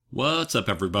What's up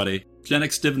everybody, Gen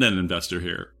X Dividend Investor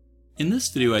here. In this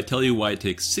video I tell you why it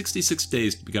takes 66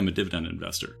 days to become a dividend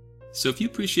investor. So if you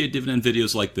appreciate dividend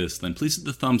videos like this, then please hit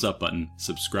the thumbs up button,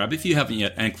 subscribe if you haven't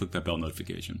yet, and click that bell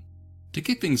notification. To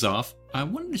kick things off, I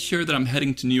wanted to share that I'm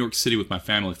heading to New York City with my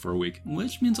family for a week,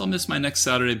 which means I'll miss my next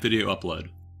Saturday video upload.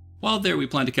 While there, we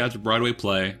plan to catch a Broadway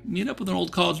play, meet up with an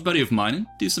old college buddy of mine, and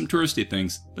do some touristy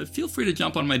things, but feel free to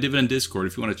jump on my Dividend Discord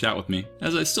if you want to chat with me,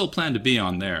 as I still plan to be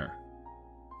on there.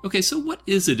 Okay, so what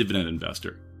is a dividend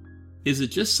investor? Is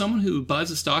it just someone who buys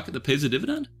a stock that pays a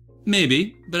dividend?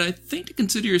 Maybe, but I think to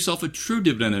consider yourself a true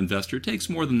dividend investor takes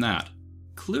more than that.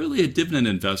 Clearly, a dividend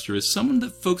investor is someone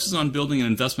that focuses on building an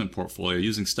investment portfolio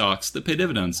using stocks that pay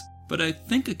dividends, but I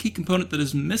think a key component that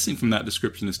is missing from that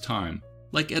description is time.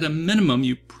 Like, at a minimum,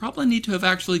 you probably need to have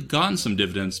actually gotten some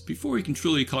dividends before you can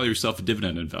truly call yourself a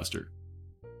dividend investor.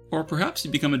 Or perhaps you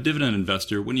become a dividend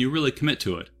investor when you really commit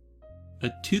to it.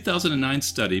 A 2009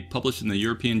 study published in the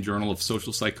European Journal of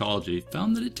Social Psychology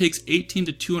found that it takes 18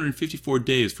 to 254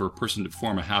 days for a person to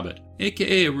form a habit,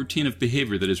 aka a routine of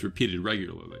behavior that is repeated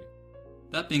regularly.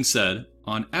 That being said,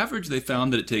 on average they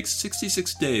found that it takes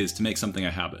 66 days to make something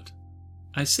a habit.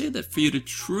 I say that for you to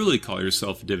truly call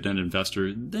yourself a dividend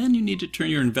investor, then you need to turn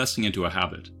your investing into a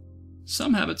habit.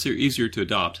 Some habits are easier to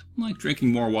adopt, like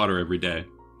drinking more water every day,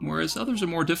 whereas others are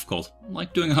more difficult,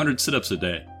 like doing 100 sit-ups a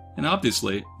day. And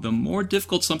obviously, the more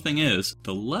difficult something is,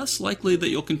 the less likely that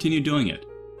you'll continue doing it.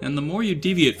 And the more you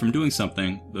deviate from doing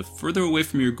something, the further away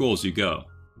from your goals you go.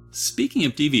 Speaking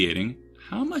of deviating,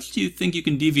 how much do you think you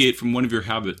can deviate from one of your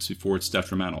habits before it's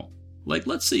detrimental? Like,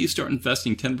 let's say you start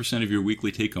investing 10% of your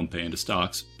weekly take-home pay into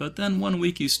stocks, but then one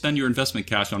week you spend your investment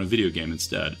cash on a video game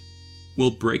instead.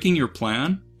 Will breaking your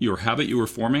plan, your habit you were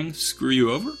forming, screw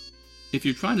you over? If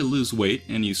you're trying to lose weight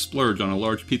and you splurge on a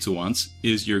large pizza once,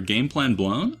 is your game plan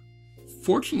blown?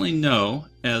 Fortunately, no,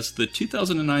 as the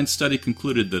 2009 study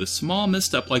concluded that a small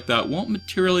misstep like that won't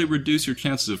materially reduce your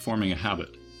chances of forming a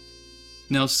habit.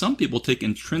 Now, some people take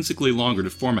intrinsically longer to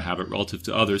form a habit relative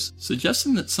to others,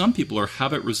 suggesting that some people are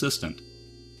habit resistant.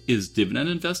 Is dividend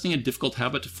investing a difficult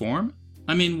habit to form?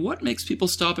 I mean, what makes people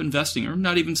stop investing or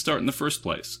not even start in the first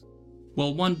place?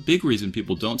 Well, one big reason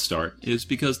people don't start is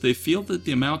because they feel that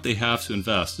the amount they have to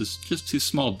invest is just too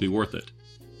small to be worth it.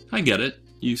 I get it.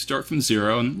 You start from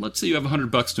zero, and let's say you have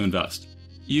 $100 to invest.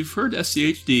 You've heard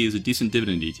SCHD is a decent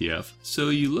dividend ETF, so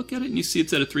you look at it and you see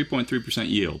it's at a 3.3%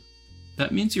 yield.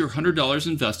 That means your $100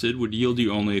 invested would yield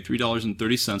you only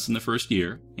 $3.30 in the first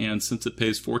year, and since it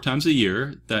pays 4 times a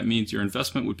year, that means your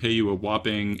investment would pay you a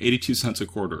whopping 82 cents a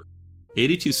quarter.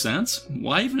 82 cents?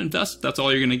 Why even invest if that's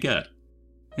all you're going to get?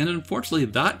 And unfortunately,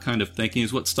 that kind of thinking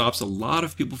is what stops a lot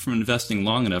of people from investing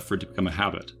long enough for it to become a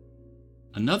habit.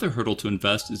 Another hurdle to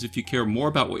invest is if you care more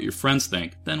about what your friends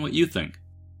think than what you think.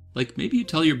 Like, maybe you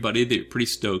tell your buddy that you're pretty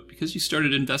stoked because you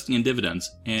started investing in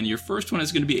dividends, and your first one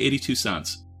is going to be 82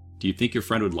 cents. Do you think your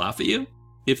friend would laugh at you?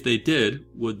 If they did,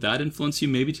 would that influence you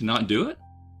maybe to not do it?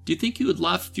 Do you think you would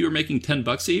laugh if you were making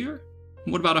 $10 a year?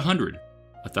 What about 100?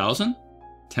 1,000?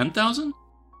 10,000?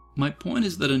 My point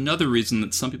is that another reason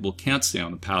that some people can't stay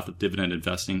on the path of dividend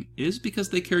investing is because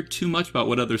they care too much about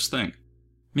what others think.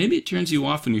 Maybe it turns you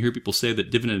off when you hear people say that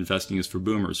dividend investing is for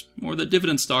boomers, or that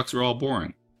dividend stocks are all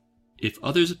boring. If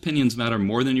others' opinions matter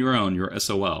more than your own, you're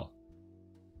SOL.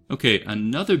 Okay,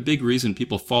 another big reason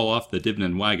people fall off the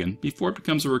dividend wagon before it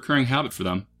becomes a recurring habit for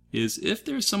them is if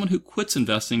there's someone who quits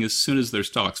investing as soon as their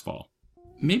stocks fall.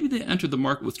 Maybe they enter the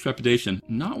market with trepidation,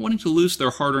 not wanting to lose their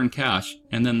hard-earned cash,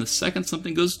 and then the second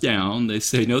something goes down, they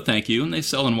say no thank you and they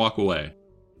sell and walk away.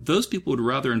 Those people would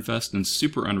rather invest in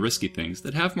super unrisky things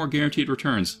that have more guaranteed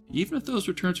returns, even if those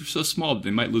returns are so small that they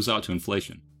might lose out to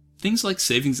inflation. Things like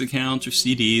savings accounts or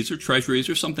CDs or treasuries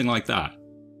or something like that.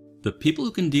 The people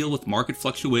who can deal with market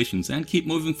fluctuations and keep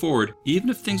moving forward, even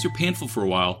if things are painful for a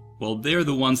while, well, they're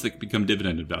the ones that become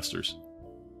dividend investors.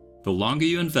 The longer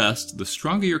you invest, the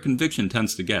stronger your conviction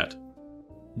tends to get.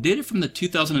 Data from the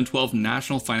 2012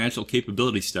 National Financial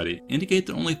Capability Study indicate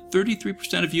that only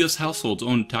 33% of U.S. households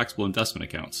own taxable investment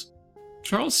accounts.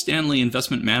 Charles Stanley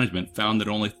Investment Management found that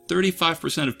only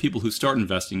 35% of people who start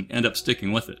investing end up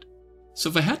sticking with it. So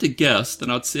if I had to guess,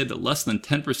 then I'd say that less than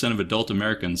 10% of adult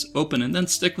Americans open and then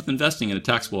stick with investing in a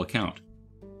taxable account.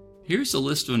 Here's a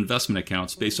list of investment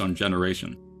accounts based on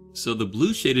generation. So the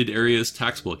blue shaded area is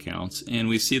taxable accounts, and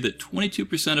we see that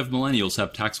 22% of millennials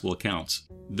have taxable accounts.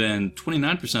 Then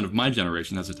 29% of my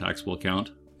generation has a taxable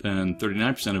account, then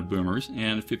 39% of boomers,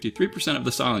 and 53% of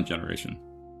the silent generation.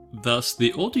 Thus,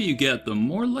 the older you get, the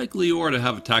more likely you are to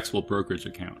have a taxable brokerage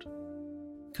account.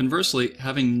 Conversely,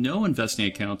 having no investing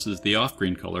accounts is the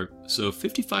off-green color, so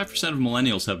 55% of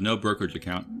millennials have no brokerage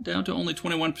account, down to only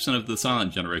 21% of the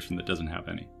silent generation that doesn't have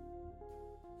any.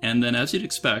 And then, as you'd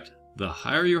expect, the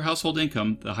higher your household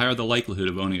income, the higher the likelihood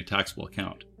of owning a taxable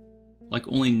account. Like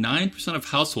only 9% of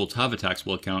households have a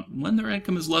taxable account when their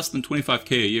income is less than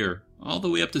 $25K a year, all the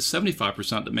way up to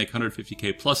 75% that make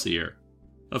 $150K plus a year.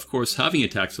 Of course, having a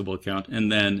taxable account and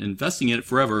then investing in it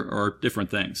forever are different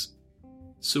things.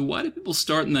 So why do people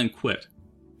start and then quit?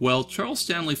 Well, Charles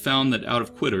Stanley found that out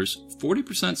of quitters,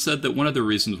 40% said that one of the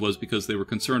reasons was because they were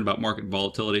concerned about market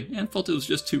volatility and felt it was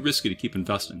just too risky to keep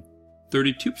investing.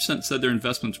 32% said their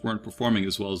investments weren't performing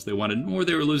as well as they wanted, or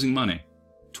they were losing money.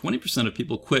 20% of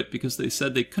people quit because they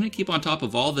said they couldn't keep on top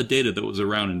of all the data that was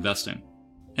around investing.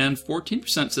 And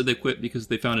 14% said they quit because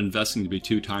they found investing to be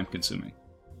too time-consuming.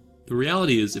 The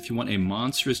reality is, if you want a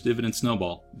monstrous dividend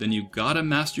snowball, then you gotta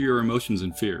master your emotions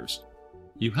and fears.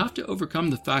 You have to overcome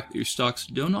the fact that your stocks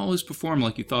don't always perform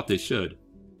like you thought they should.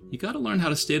 You gotta learn how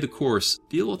to stay the course,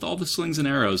 deal with all the slings and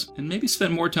arrows, and maybe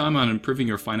spend more time on improving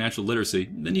your financial literacy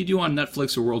than you do on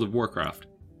Netflix or World of Warcraft.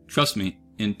 Trust me,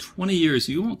 in 20 years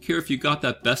you won't care if you got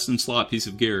that best-in-slot piece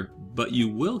of gear, but you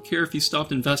will care if you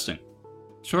stopped investing.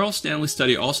 Charles Stanley's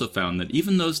study also found that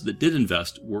even those that did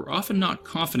invest were often not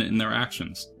confident in their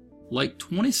actions. Like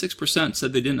 26%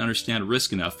 said they didn't understand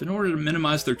risk enough in order to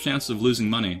minimize their chances of losing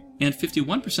money, and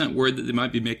 51% worried that they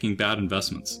might be making bad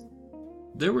investments.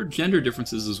 There were gender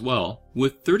differences as well,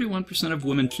 with 31% of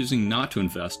women choosing not to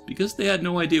invest because they had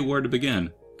no idea where to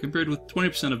begin, compared with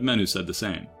 20% of men who said the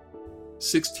same.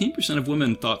 16% of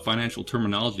women thought financial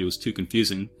terminology was too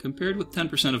confusing, compared with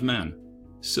 10% of men.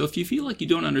 So if you feel like you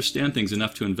don't understand things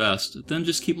enough to invest, then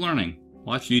just keep learning.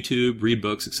 Watch YouTube, read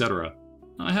books, etc.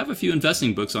 I have a few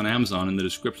investing books on Amazon in the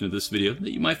description of this video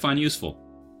that you might find useful.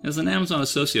 As an Amazon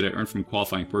associate, I earn from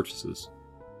qualifying purchases.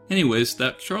 Anyways,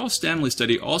 that Charles Stanley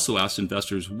study also asked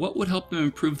investors what would help them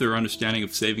improve their understanding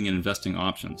of saving and investing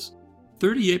options.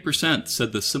 38%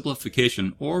 said the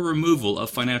simplification or removal of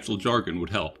financial jargon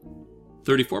would help.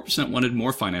 34% wanted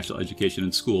more financial education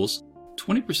in schools,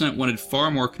 20% wanted far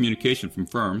more communication from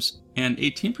firms, and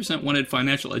 18% wanted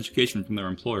financial education from their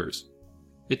employers.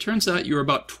 It turns out you're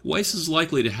about twice as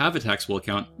likely to have a taxable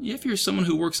account if you're someone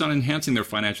who works on enhancing their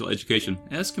financial education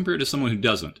as compared to someone who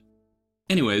doesn't.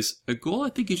 Anyways, a goal I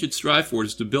think you should strive for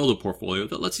is to build a portfolio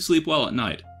that lets you sleep well at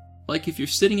night. Like if you're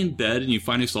sitting in bed and you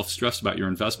find yourself stressed about your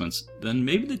investments, then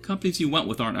maybe the companies you went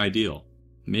with aren't ideal.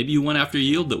 Maybe you went after a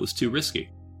yield that was too risky.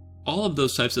 All of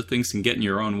those types of things can get in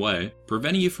your own way,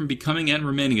 preventing you from becoming and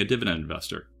remaining a dividend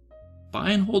investor.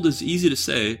 Buy and hold is easy to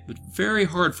say, but very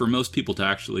hard for most people to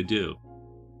actually do.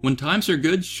 When times are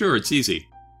good, sure, it's easy.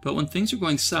 But when things are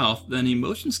going south, then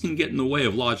emotions can get in the way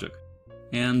of logic.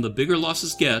 And the bigger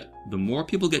losses get, the more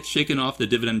people get shaken off the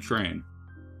dividend train.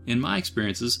 In my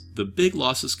experiences, the big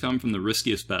losses come from the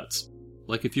riskiest bets.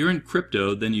 Like if you're in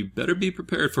crypto, then you better be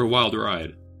prepared for a wild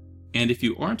ride. And if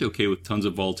you aren't okay with tons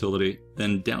of volatility,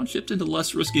 then downshift into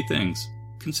less risky things.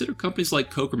 Consider companies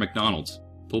like Coke or McDonald's.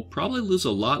 They'll probably lose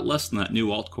a lot less than that new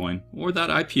altcoin, or that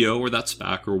IPO, or that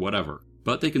SPAC, or whatever.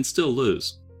 But they can still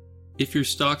lose. If your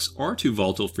stocks are too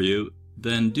volatile for you,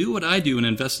 then do what I do and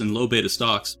invest in low beta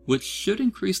stocks, which should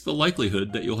increase the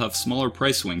likelihood that you'll have smaller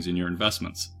price swings in your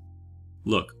investments.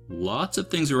 Look, lots of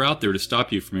things are out there to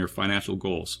stop you from your financial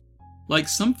goals. Like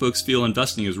some folks feel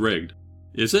investing is rigged.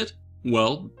 Is it?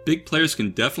 Well, big players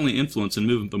can definitely influence and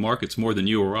move the markets more than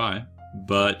you or I.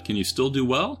 But can you still do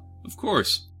well? Of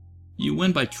course. You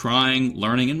win by trying,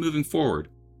 learning, and moving forward.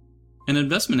 An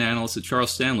investment analyst at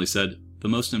Charles Stanley said, "The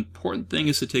most important thing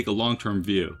is to take a long-term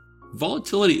view.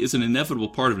 Volatility is an inevitable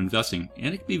part of investing,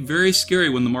 and it can be very scary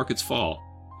when the markets fall.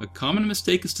 A common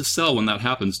mistake is to sell when that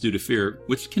happens due to fear,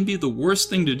 which can be the worst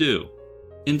thing to do.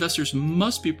 Investors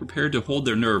must be prepared to hold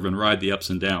their nerve and ride the ups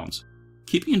and downs.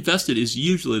 Keeping invested is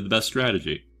usually the best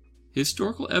strategy.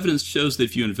 Historical evidence shows that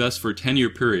if you invest for a 10-year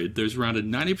period, there's around a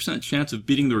 90% chance of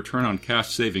beating the return on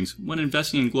cash savings when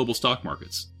investing in global stock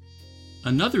markets.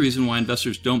 Another reason why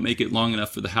investors don't make it long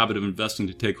enough for the habit of investing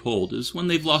to take hold is when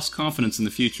they've lost confidence in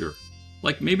the future.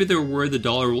 Like maybe they're worried the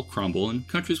dollar will crumble and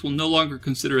countries will no longer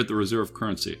consider it the reserve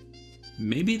currency.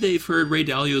 Maybe they've heard Ray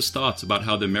Dalio's thoughts about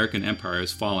how the American empire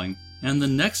is falling, and the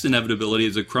next inevitability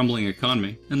is a crumbling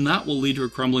economy, and that will lead to a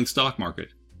crumbling stock market.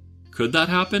 Could that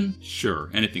happen?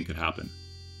 Sure, anything could happen.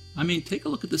 I mean, take a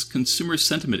look at this consumer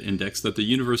sentiment index that the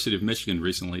University of Michigan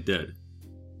recently did.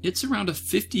 It's around a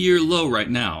 50-year low right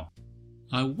now.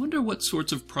 I wonder what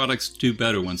sorts of products do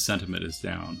better when sentiment is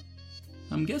down.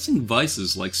 I'm guessing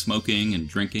vices like smoking and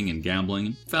drinking and gambling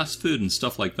and fast food and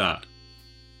stuff like that.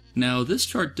 Now, this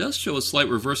chart does show a slight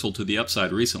reversal to the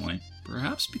upside recently,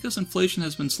 perhaps because inflation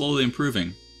has been slowly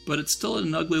improving, but it's still at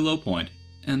an ugly low point,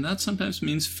 and that sometimes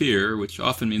means fear, which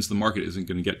often means the market isn't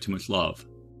going to get too much love.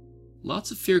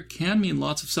 Lots of fear can mean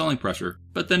lots of selling pressure,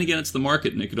 but then again it's the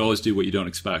market and it could always do what you don't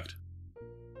expect.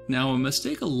 Now, a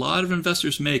mistake a lot of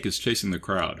investors make is chasing the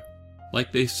crowd.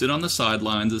 Like they sit on the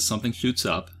sidelines as something shoots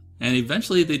up, and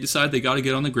eventually they decide they gotta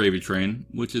get on the gravy train,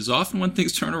 which is often when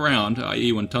things turn around,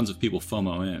 i.e. when tons of people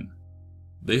FOMO in.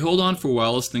 They hold on for a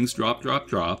while as things drop,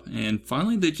 and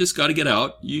finally they just gotta get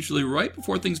out, usually right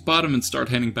before things bottom and start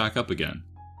heading back up again.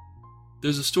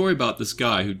 There's a story about this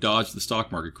guy who dodged the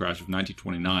stock market crash of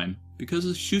 1929 because a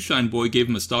shoeshine boy gave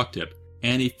him a stock tip,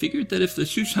 and he figured that if the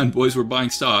shoeshine boys were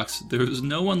buying stocks, there was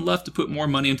no one left to put more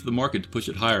money into the market to push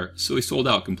it higher, so he sold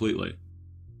out completely.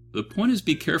 The point is,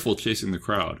 be careful chasing the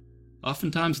crowd.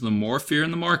 Oftentimes the more fear in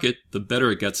the market, the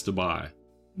better it gets to buy.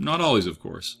 Not always, of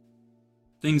course.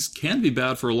 Things can be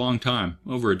bad for a long time,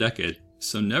 over a decade,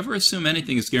 so never assume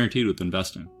anything is guaranteed with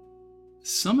investing.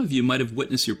 Some of you might have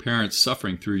witnessed your parents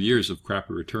suffering through years of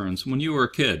crappy returns when you were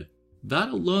a kid. That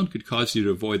alone could cause you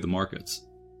to avoid the markets.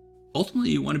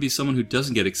 Ultimately, you want to be someone who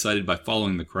doesn't get excited by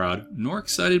following the crowd, nor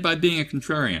excited by being a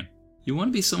contrarian. You want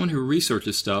to be someone who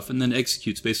researches stuff and then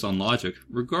executes based on logic,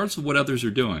 regardless of what others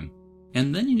are doing.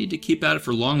 And then you need to keep at it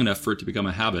for long enough for it to become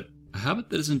a habit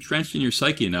that is entrenched in your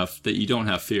psyche enough that you don't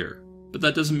have fear. But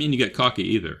that doesn't mean you get cocky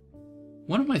either.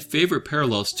 One of my favorite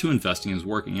parallels to investing is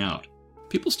working out.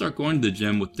 People start going to the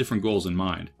gym with different goals in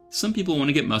mind. Some people want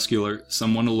to get muscular,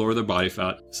 some want to lower their body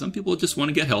fat, some people just want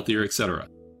to get healthier, etc.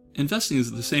 Investing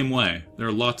is the same way. There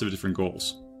are lots of different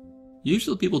goals.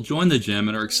 Usually people join the gym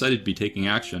and are excited to be taking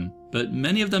action, but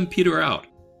many of them peter out.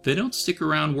 They don't stick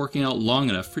around working out long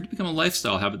enough for it to become a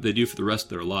lifestyle habit they do for the rest of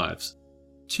their lives.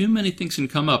 Too many things can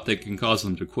come up that can cause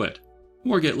them to quit,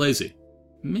 or get lazy.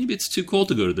 Maybe it's too cold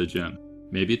to go to the gym.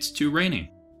 Maybe it's too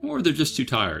rainy, or they're just too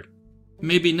tired.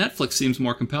 Maybe Netflix seems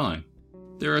more compelling.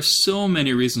 There are so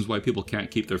many reasons why people can't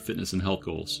keep their fitness and health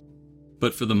goals.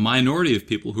 But for the minority of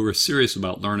people who are serious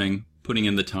about learning, putting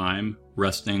in the time,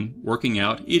 resting, working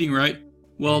out, eating right,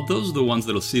 well, those are the ones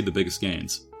that'll see the biggest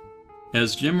gains.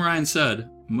 As Jim Ryan said,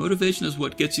 motivation is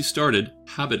what gets you started,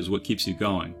 habit is what keeps you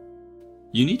going.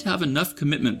 You need to have enough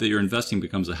commitment that your investing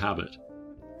becomes a habit.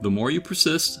 The more you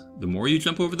persist, the more you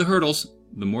jump over the hurdles,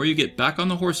 the more you get back on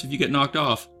the horse if you get knocked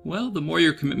off, well, the more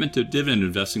your commitment to dividend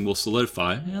investing will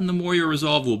solidify, and the more your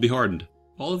resolve will be hardened,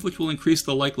 all of which will increase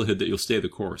the likelihood that you'll stay the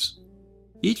course.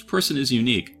 Each person is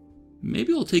unique.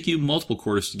 Maybe it'll take you multiple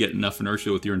quarters to get enough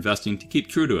inertia with your investing to keep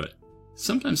true to it.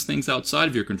 Sometimes things outside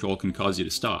of your control can cause you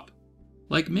to stop.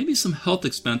 Like maybe some health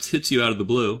expense hits you out of the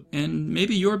blue, and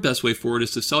maybe your best way forward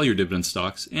is to sell your dividend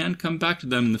stocks and come back to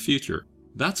them in the future.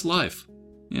 That's life.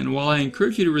 And while I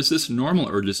encourage you to resist normal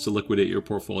urges to liquidate your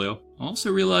portfolio,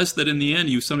 also realize that in the end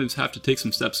you sometimes have to take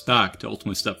some steps back to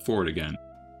ultimately step forward again.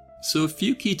 So a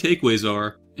few key takeaways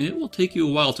are, it will take you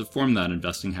a while to form that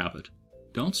investing habit.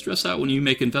 Don't stress out when you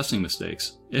make investing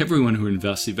mistakes. Everyone who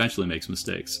invests eventually makes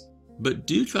mistakes. But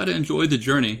do try to enjoy the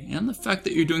journey and the fact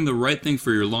that you're doing the right thing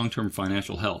for your long-term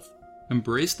financial health.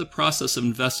 Embrace the process of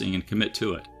investing and commit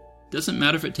to it. It doesn't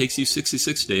matter if it takes you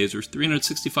 66 days or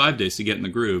 365 days to get in the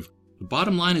groove. The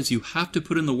bottom line is you have to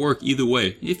put in the work either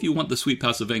way if you want the sweet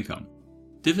passive income.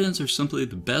 Dividends are simply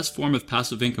the best form of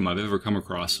passive income I've ever come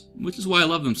across, which is why I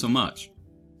love them so much.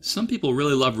 Some people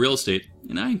really love real estate,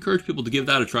 and I encourage people to give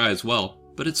that a try as well,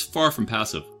 but it's far from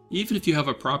passive, even if you have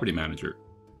a property manager.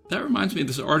 That reminds me of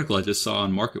this article I just saw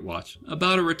on MarketWatch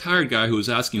about a retired guy who was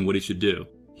asking what he should do.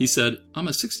 He said, "I'm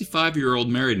a 65-year-old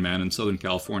married man in Southern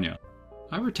California.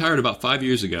 I retired about 5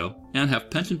 years ago and have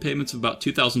pension payments of about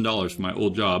 $2,000 from my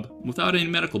old job without any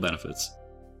medical benefits.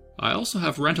 I also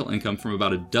have rental income from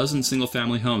about a dozen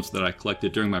single-family homes that I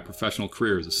collected during my professional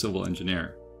career as a civil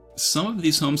engineer. Some of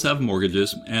these homes have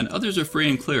mortgages and others are free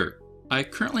and clear. I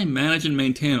currently manage and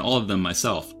maintain all of them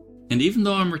myself. And even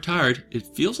though I'm retired,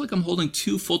 it feels like I'm holding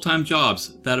 2 full-time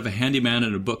jobs, that of a handyman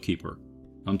and a bookkeeper.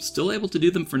 I'm still able to do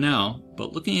them for now,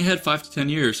 but looking ahead 5 to 10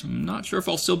 years, I'm not sure if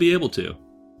I'll still be able to.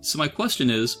 So my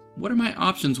question is, what are my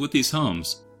options with these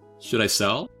homes? Should I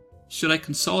sell? Should I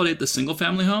consolidate the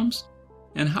single-family homes?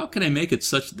 And how can I make it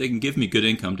such that they can give me good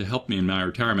income to help me in my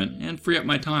retirement and free up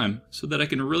my time so that I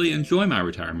can really enjoy my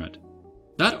retirement?"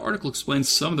 That article explains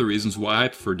some of the reasons why I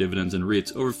prefer dividends and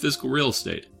REITs over physical real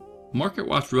estate.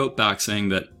 MarketWatch wrote back saying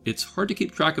that it's hard to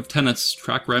keep track of tenants,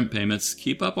 track rent payments,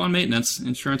 keep up on maintenance,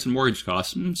 insurance and mortgage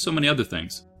costs, and so many other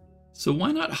things. So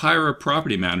why not hire a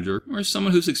property manager or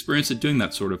someone who's experienced at doing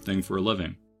that sort of thing for a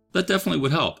living? That definitely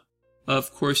would help.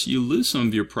 Of course, you lose some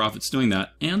of your profits doing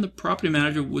that, and the property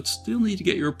manager would still need to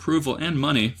get your approval and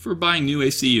money for buying new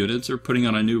AC units or putting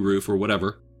on a new roof or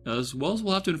whatever. as well as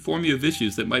we'll have to inform you of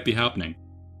issues that might be happening.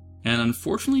 And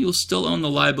unfortunately, you'll still own the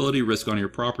liability risk on your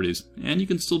properties, and you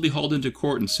can still be hauled into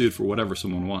court and sued for whatever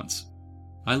someone wants.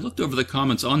 I looked over the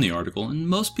comments on the article, and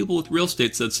most people with real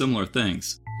estate said similar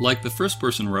things. Like the first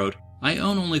person wrote, "I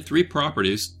own only 3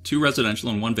 properties, 2 residential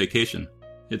and 1 vacation.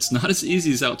 It's not as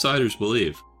easy as outsiders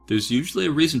believe. There's usually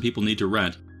a reason people need to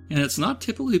rent, and it's not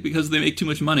typically because they make too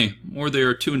much money or they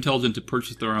are too intelligent to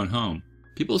purchase their own home.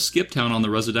 People skip town on the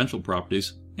residential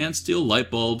properties and steal light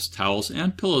bulbs, towels,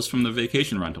 and pillows from their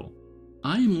vacation rental.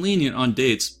 I am lenient on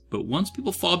dates, but once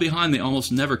people fall behind, they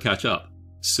almost never catch up.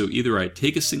 So either I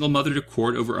take a single mother to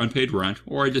court over unpaid rent,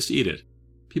 or I just eat it.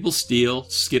 People steal,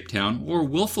 skip town, or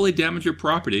willfully damage your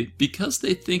property because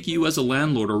they think you as a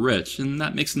landlord are rich, and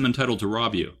that makes them entitled to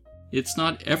rob you. It's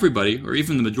not everybody, or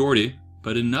even the majority,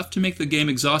 but enough to make the game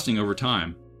exhausting over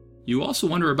time. You also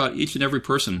wonder about each and every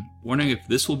person, wondering if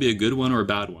this will be a good one or a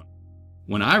bad one.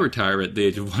 When I retire at the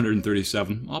age of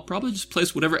 137, I'll probably just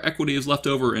place whatever equity is left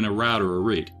over in a RAT or a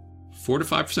REIT. 4 to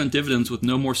 5% dividends with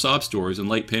no more sob stories and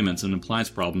late payments and appliance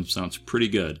problems sounds pretty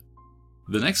good."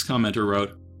 The next commenter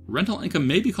wrote, "Rental income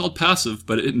may be called passive,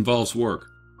 but it involves work."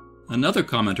 Another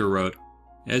commenter wrote,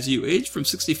 "As you age from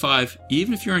 65,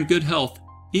 even if you're in good health,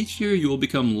 each year you will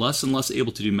become less and less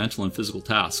able to do mental and physical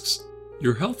tasks.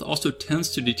 Your health also tends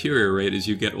to deteriorate as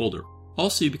you get older.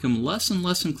 Also, you become less and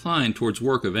less inclined towards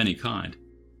work of any kind."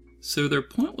 So their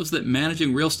point was that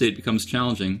managing real estate becomes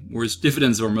challenging, whereas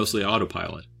dividends are mostly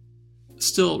autopilot.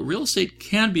 Still, real estate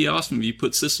can be awesome if you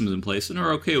put systems in place and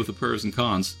are okay with the pros and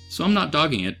cons, so I'm not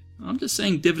dogging it. I'm just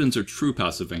saying dividends are true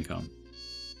passive income.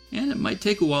 And it might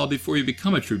take a while before you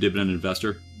become a true dividend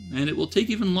investor, and it will take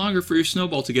even longer for your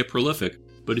snowball to get prolific,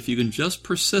 but if you can just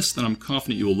persist, then I'm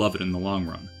confident you will love it in the long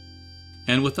run.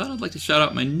 And with that, I'd like to shout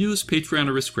out my newest Patreon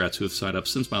aristocrats who have signed up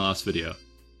since my last video.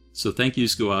 So thank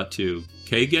yous go out to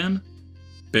Kagan,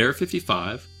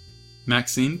 Bear55,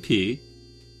 Maxine P,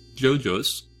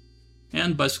 JoJo's,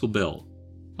 and Bicycle Bill.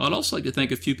 I'd also like to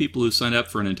thank a few people who signed up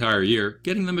for an entire year,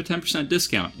 getting them a 10%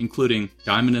 discount, including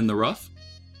Diamond in the Rough,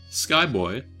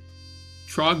 Skyboy,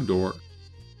 Trogdor,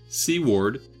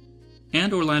 Seaward,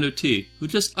 and Orlando T, who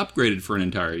just upgraded for an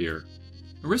entire year.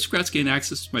 Aristocrats gain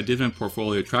access to my dividend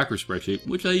portfolio tracker spreadsheet,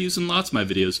 which I use in lots of my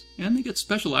videos, and they get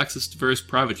special access to various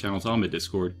private channels on my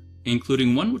Discord,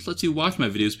 including one which lets you watch my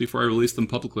videos before I release them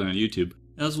publicly on YouTube,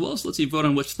 as well as lets you vote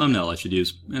on which thumbnail I should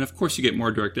use, and of course you get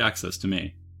more direct access to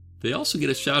me. They also get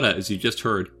a shout out as you just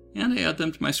heard, and I add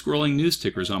them to my scrolling news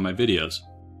tickers on my videos.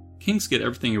 Kings get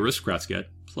everything aristocrats get,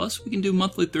 plus we can do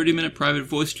monthly 30-minute private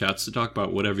voice chats to talk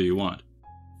about whatever you want.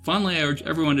 Finally, I urge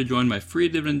everyone to join my free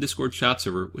dividend Discord chat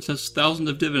server, which has thousands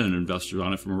of dividend investors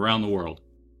on it from around the world.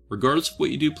 Regardless of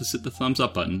what you do, please hit the thumbs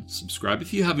up button, subscribe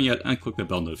if you haven't yet, and click the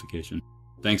bell notification.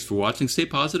 Thanks for watching, stay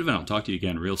positive, and I'll talk to you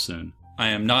again real soon. I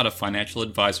am not a financial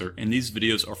advisor, and these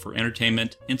videos are for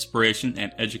entertainment, inspiration,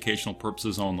 and educational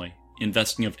purposes only.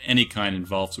 Investing of any kind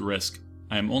involves risk.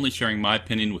 I am only sharing my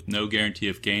opinion with no guarantee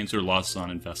of gains or losses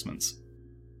on investments.